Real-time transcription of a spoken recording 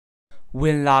ဝ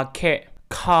င်လာခဲ့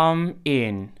come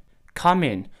in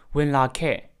ဝင်လာ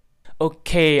ခဲ့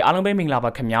Okay အားလုံးပဲမင်္ဂလာပါ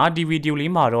ခင်ဗျာဒီဗီဒီယို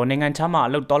လေးမှာတော့နိုင်ငံခြားမှာ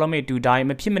အလုပ်တော်လုပ်မဲ့တူတိုင်း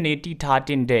မဖြစ်မနေတိထားတ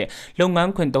င်တဲ့လုပ်င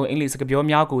န်းခွင်သုံးအင်္ဂလိပ်စကားပြော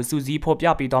များကိုစူးစီးဖော်ပြ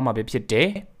ပေးသွားမှာပဲဖြစ်တယ်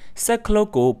စက်ကလုတ်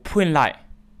ကိုဖွင့်လိုက်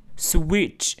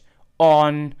switch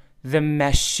on the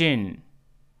machine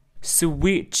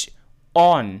switch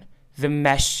on the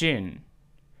machine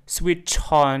switch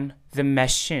on the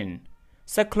machine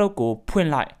စက်ကလုတ်ကိုဖွင့်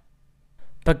လိုက်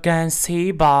ပကံ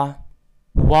ဆေးပါ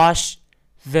wash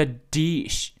the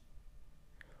dish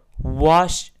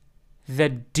wash the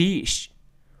dish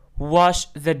wash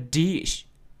the dish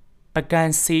ပကံ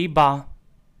ဆေးပါ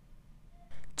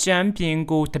ကြမ်းပြင်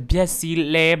ကိုတပြက်စီ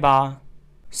လဲပါ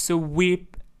sweep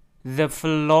the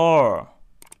floor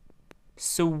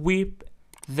sweep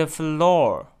the floor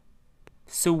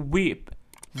sweep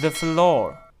the floor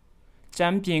ကြ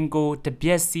မ်းပြင်ကိုတပြ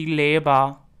က်စီလဲပါ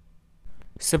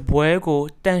စပွဲကို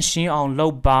တန့်ရှင်းအောင်လု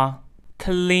ပ်ပါ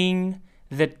clean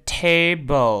the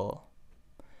table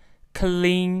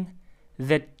clean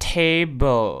the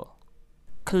table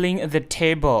clean the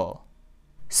table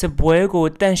စပွဲကို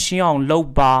တန့်ရှင်းအောင်လုပ်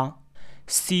ပါ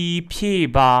စီဖြည့်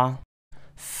ပါ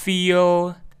fill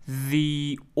the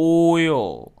oil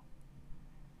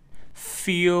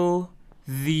fill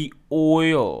the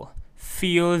oil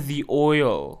fill the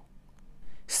oil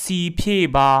စီဖြည့်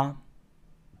ပါ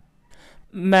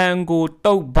မှန်ကို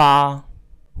တုပ်ပါ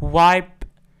wipe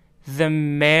the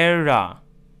mirror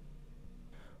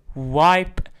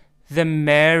wipe the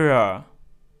mirror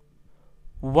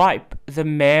wipe the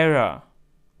mirror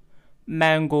မှ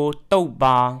န်ကိုတုပ်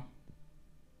ပါ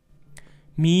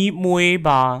မီးမွေး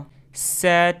ပါ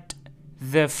set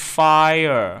the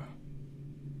fire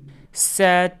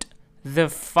set the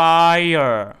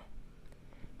fire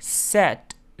set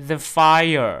the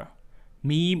fire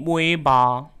မီးမွေးပါ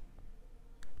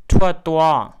ထွက်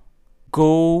သွား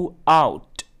go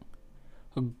out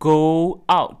go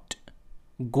out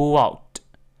go out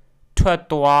ထွက်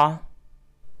သွား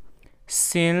ဆ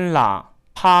င်းလာ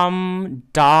come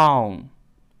down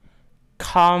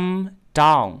come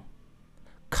down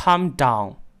come down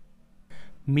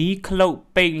မီးခလုတ်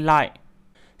ပိတ်လိုက်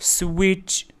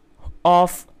switch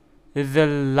off the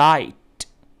light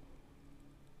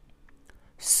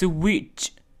switch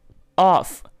off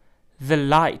the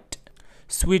light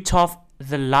switch off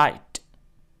the light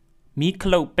မီးခ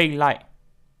လုတ်ပိတ်လိုက်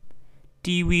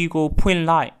TV ကိုဖွင့်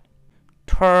လိုက်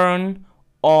turn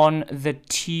on the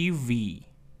TV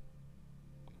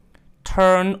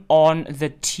turn on the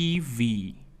TV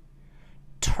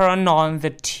turn on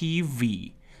the TV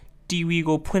TV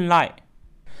ကိုဖွင့်လိုက်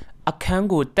အခန်း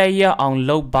ကိုတက်ရအောင်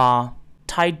လုပ်ပါ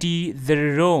tidy the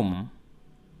room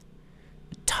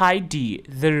tidy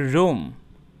the room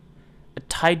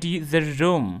tidy the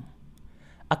room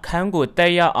အခန်းကိုတ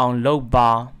က်ရအောင်လုပ်ပါ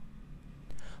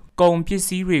ကုန်ပစ္စ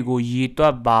ည်းတွေကိုရေတွ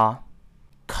က်ပါ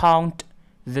count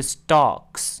the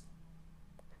stocks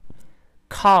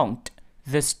count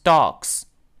the stocks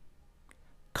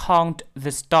count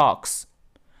the stocks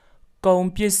ကုန်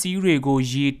ပစ္စည်းတွေကို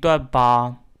ရေတွက်ပါ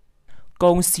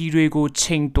ကုန်စီတွေကို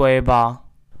ချိန်တွယ်ပါ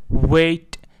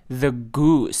weight the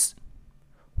goose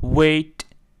weight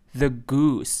the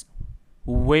goose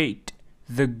weight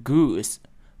the goose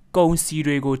ကုန်စီ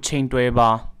တွေကိုချိန်တွယ်ပါ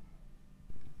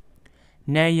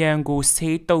နံရံကို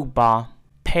ဆေးတုပ်ပါ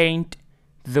paint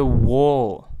the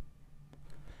wall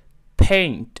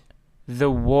paint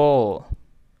the wall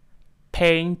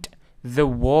paint the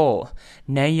wall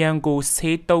နံရံကို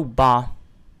ဆေးတုပ်ပါ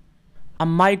အ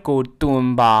မိုက်ကိုတွ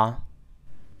န်းပါ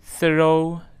throw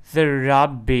the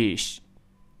rubbish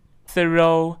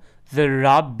throw the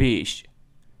rubbish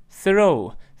throw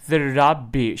the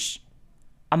rubbish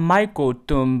အမိုက်ကို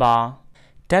တွန်းပါ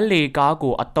ဓာတ်လေကား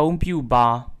ကိုအသုံးပြုပါ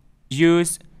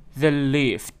use the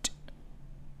lift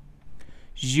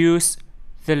use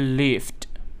the lift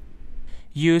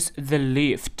use the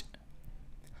lift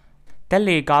ဓာတ်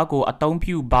လေကားကိုအသုံး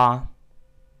ပြုပါ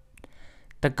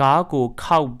တကားကို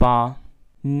ခောက်ပါ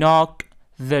knock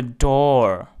the door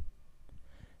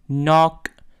knock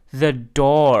the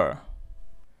door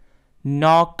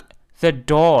knock the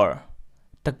door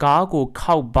တကားကို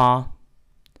ခောက်ပါ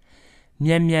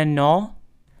မြန်မြန်နော်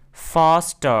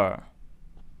faster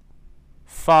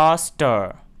faster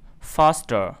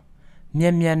faster မြ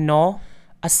န်မြန်နော်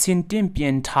အစင်တင်ပြ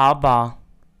င်ထားပါ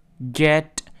get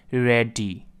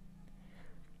ready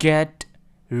get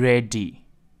ready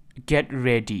get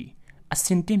ready အစ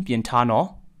င်တင်ပြင်ထားနော်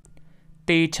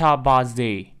တေချာပါ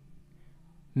စေ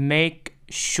make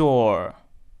sure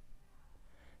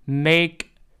make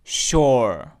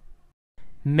sure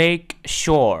make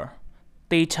sure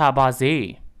တေချာပါစေ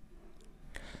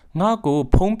ငါ့ကို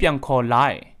ဖုန်းပြန်ခေါ်လို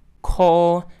က် call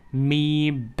me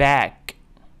back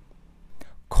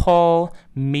call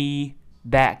me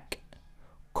back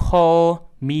call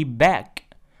me back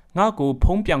ငါ့ကို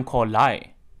ဖုန်းပြန်ခေါ်လိုက်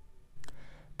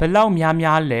ဘယ်လောက်များ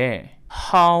များလဲ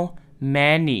how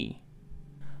many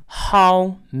how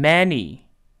many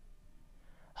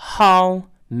how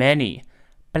many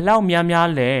ဘယ်လောက်များများ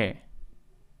လဲ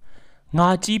ငါ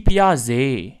ကြည့်ပြရစေ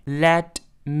let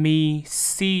me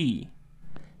see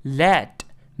let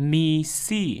me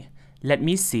see let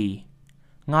me see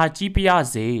ငါကြည့်ပြရ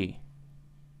စေ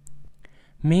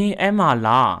မင်းအဲ့မှာ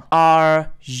လား are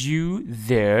you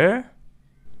there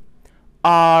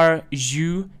are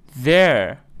you there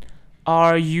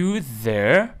are you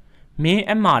there မင်း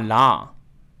အဲ့မှာလား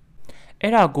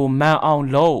အဲ့ဒါကိုမှန်အောင်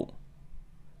လုပ်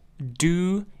do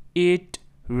it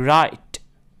right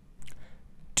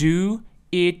do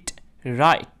it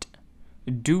right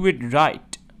do it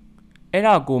right အဲ့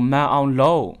ဒါကိုမှန်အောင်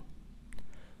လုပ်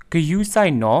ဂရုစို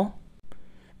က်နော်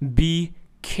be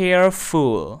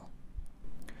careful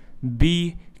be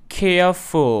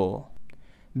careful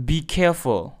be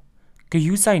careful ဂ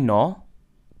ရုစိုက်နော်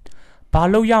ဘာ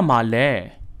လုပ်ရမှာလဲ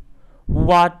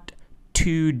what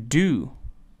to do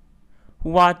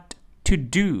what to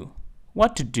do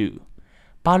what to do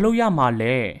ဘာလုပ်ရမှာ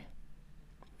လဲ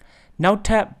နောက်ထ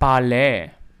ပ်ဘာလဲ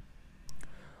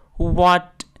what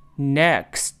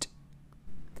next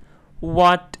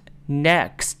what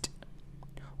next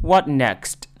what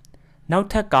next နောက်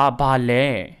ထပ်ကဘာလဲ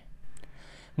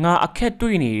ငါအခက်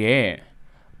တွေ့နေတယ်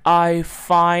I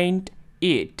find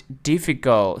it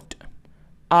difficult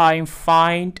I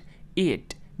find it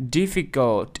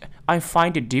difficult I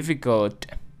find it difficult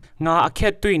ငါအခ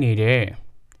က်တွေ့နေတယ်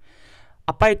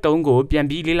အပိုက်3ကိုပြန်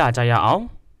ပြီးလေ့လာကြရအောင်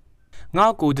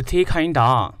ငါ့ကိုတထေးခိုင်းတာ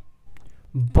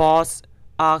boss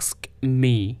ask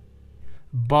me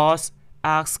boss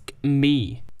ask me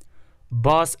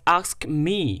boss ask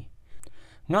me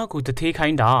ငါ့ကိုတထေးခို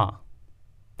င်းတာ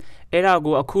အဲ့ဒါ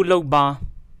ကိုအခုလုပ်ပါ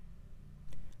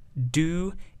do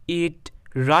it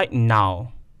right now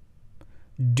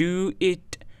do it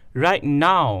right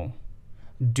now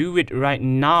do it right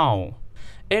now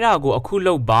အဲ့ဒါကိုအခု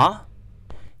လုပ်ပါ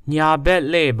ညာဘက်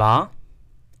လှည့်ပါ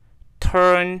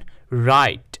turn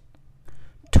right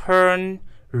turn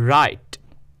right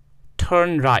turn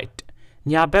right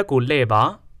ညာဘက်ကိုလှည့်ပါ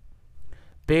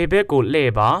ဘယ်ဘက်ကိုလှ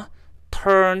ည့်ပါ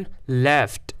turn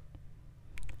left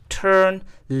turn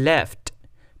left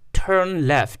turn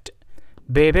left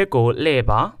ဘယ်ဘက်ကိုလှည့်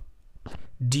ပါ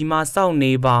ဒီမှာစောင့်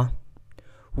နေပါ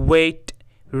wait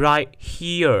right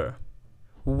here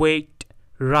wait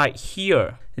right here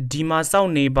ဒီမှာစော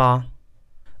င့်နေပါ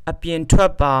အပြင်ထွ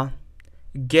က်ပါ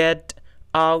get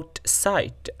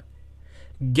outside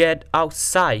get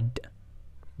outside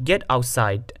get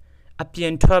outside အပြ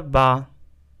င်ထွက်ပါ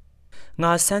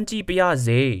ငါစမ်းကြည့်ပြရ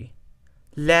စေ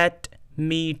let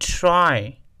me try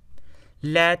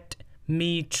let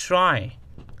me try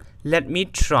let me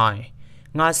try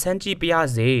ငါစမ်းကြည့်ပြရ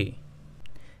စေ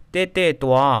တဲ့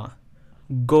တွား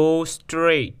go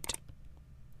straight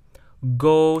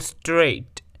go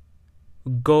straight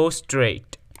go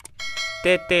straight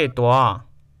တဲ့တွား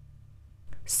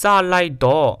စလိုက်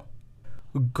တော့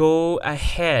go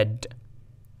ahead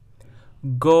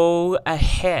go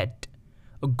ahead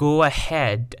go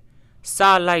ahead စ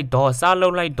လိုက်တော့စလု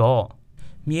ပ်လိုက်တော့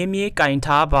မြဲမြဲကင်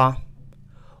ထားပါ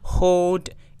hold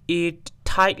it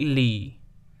tightly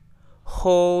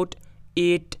hold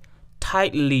it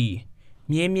tightly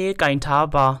မြဲမြဲကင်ထား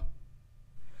ပါ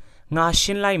ငါရှ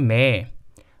င်းလိုက်မယ်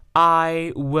I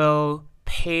will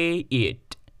pay it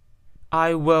I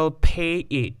will pay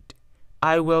it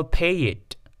I will pay it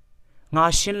ငါ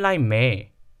ရှင်းလိုက်မယ်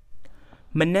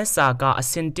မနက်စာကအ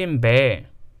စင်တင်ပဲ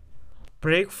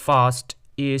breakfast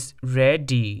is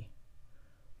ready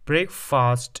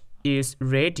breakfast is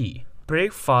ready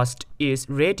breakfast is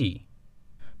ready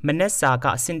မနက်စာက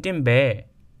အစင်တင်ပဲ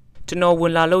ကျွန်တော်ဝ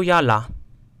င်လာလို့ရလား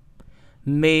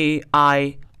may I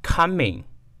coming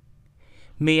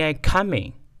may I coming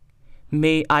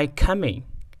may I coming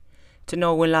ကျွန်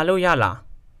တော်ဝင်လာလို့ရလား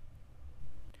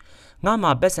ငါ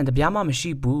မှာပတ်စံတစ်ပြားမှမ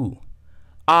ရှိဘူး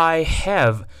I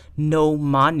have no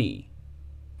money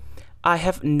I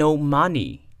have no money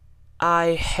I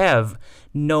have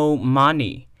no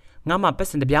money ငါမှာပတ်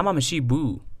စံတစ်ပြားမှမရှိ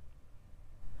ဘူး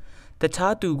တ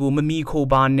ခြားသူကိုမမီခို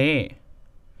ပါနဲ့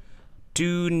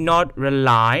Do not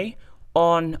rely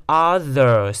on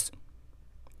others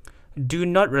Do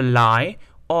not rely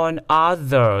on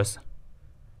others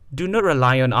Do not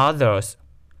rely on others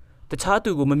တခြားသူ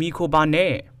ကိုမမီခိုပါ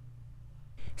နဲ့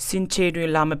စင်ချေတွေ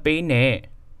လာမပေးနဲ့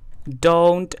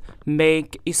Don't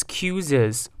make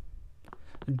excuses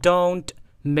Don't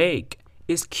make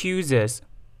excuses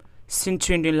စင်ချ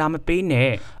င်တွင်လာမပေး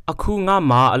နဲ့အခုငါ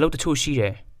မှာအလုပ်တချို့ရှိတ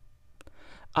ယ်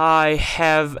I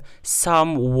have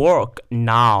some work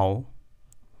now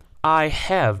I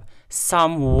have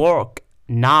some work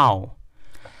now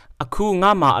အခု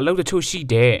ငါမှာအလုပ်တချို့ရှိ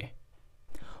တယ်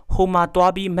ဟိုမှာ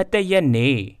တွားပြီးမတ်တက်ရက်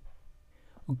နေ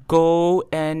Go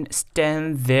and stand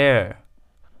there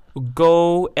Go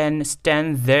and stand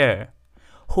there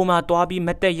ဟိုမှာတွားပြီးမ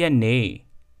တ်တက်ရက်နေ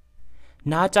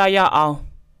နားကြရအောင်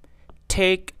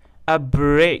Take a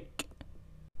break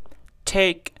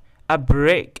Take a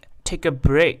break Take a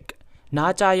break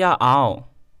နားကြရအောင်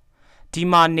ဒီ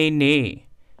မှာနေနေ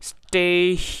Stay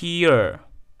here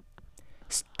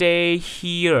Stay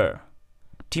here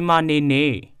ဒီမှာနေနေ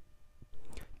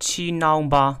ချီနှောင်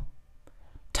ပါ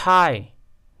Tie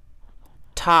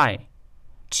Tie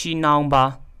ချီနှောင်ပါ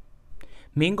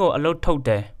မင်းကိုအလုပ်ထုတ်တ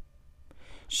ယ်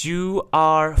You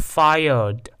are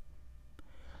fired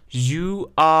You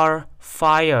are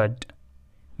fired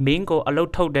မင်းကိုအလု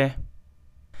ပ်ထုတ်တယ်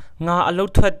ငါအလု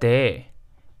ပ်ထွက်တယ်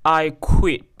I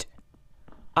quit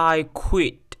I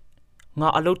quit ငါ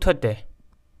အလုပ်ထွက်တယ်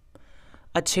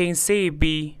အချိန်စေ့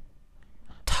ပြီး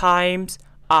Time's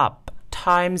up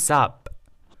Time's up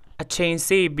အချိန်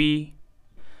စေ့ပြီး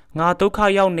ငါဒုက္ခ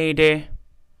ရောက်နေတယ်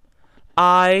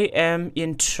I am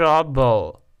in trouble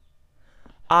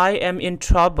I am in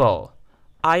trouble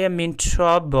I am in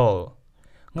trouble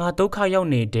ငါဒုက္ခရောက်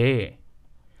နေတယ်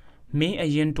မင်းအ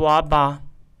ရင်တွားပါ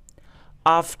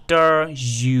After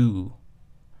you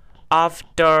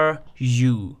After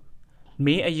you မ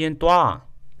င်းအရင်တွား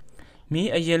မ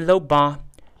င်းအရင်လုပ်ပါ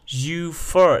You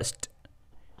first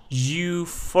You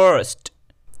first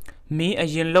မင်းအ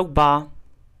ရင်လုပ်ပါ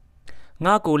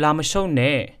ငါကိုလာမရှုံး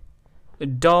နဲ့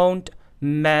Don't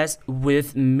mess with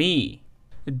me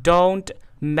Don't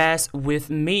mess with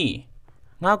me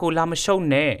ငါကိုလာမရှုံး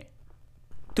နဲ့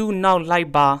သူ့နောက်လိုက်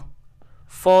ပါ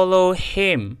Follow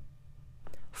him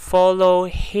Follow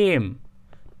him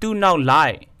သူ့နောက်လို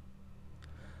က်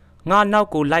ငါနောက်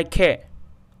ကိုလိုက်ခဲ့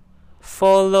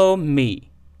Follow me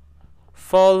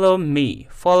Follow me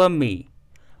Follow me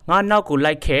ငါနောက်ကို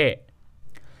လိုက်ခဲ့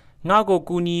ငါကို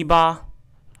ကူညီပါ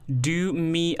Do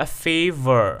me a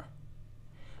favor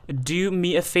Do me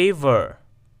a favor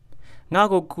ငါ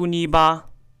ကိုကူညီပါ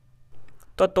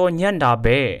တော်တော်ညံ့တာ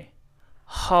ပဲ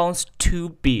How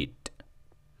stupid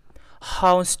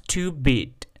How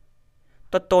stupid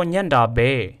တော်တော်ညံ့တာ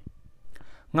ပဲ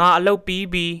ငါအလုပ်ပြီး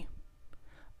ပြီ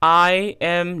I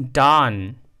am done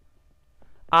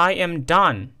I am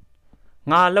done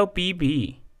ငါအလုပ်ပြီးပြီ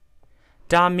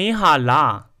ဒါမင်းဟာ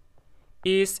လား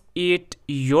Is it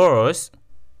yours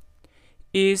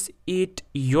Is it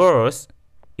yours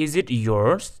Is it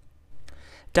yours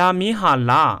ဒါမင်းဟာ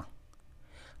လား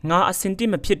ငါအစင်တိ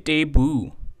မဖြစ်သေးဘူး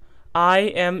I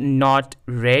am not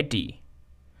ready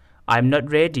I'm not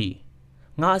ready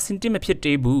ငါအစင်တိမဖြစ်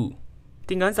သေးဘူးသ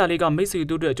င်ခန်းစာလေးကမိတ်ဆွေ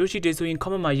တို့အတွက်အကျိုးရှိတယ်ဆိုရင်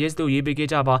comment မှာ yes လို့ရေးပေးခဲ့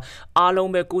ကြပါအား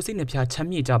လုံးပဲကိုယ်စိတ်နှပြချမ်း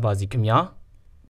မြေ့ကြပါစေခင်ဗျာ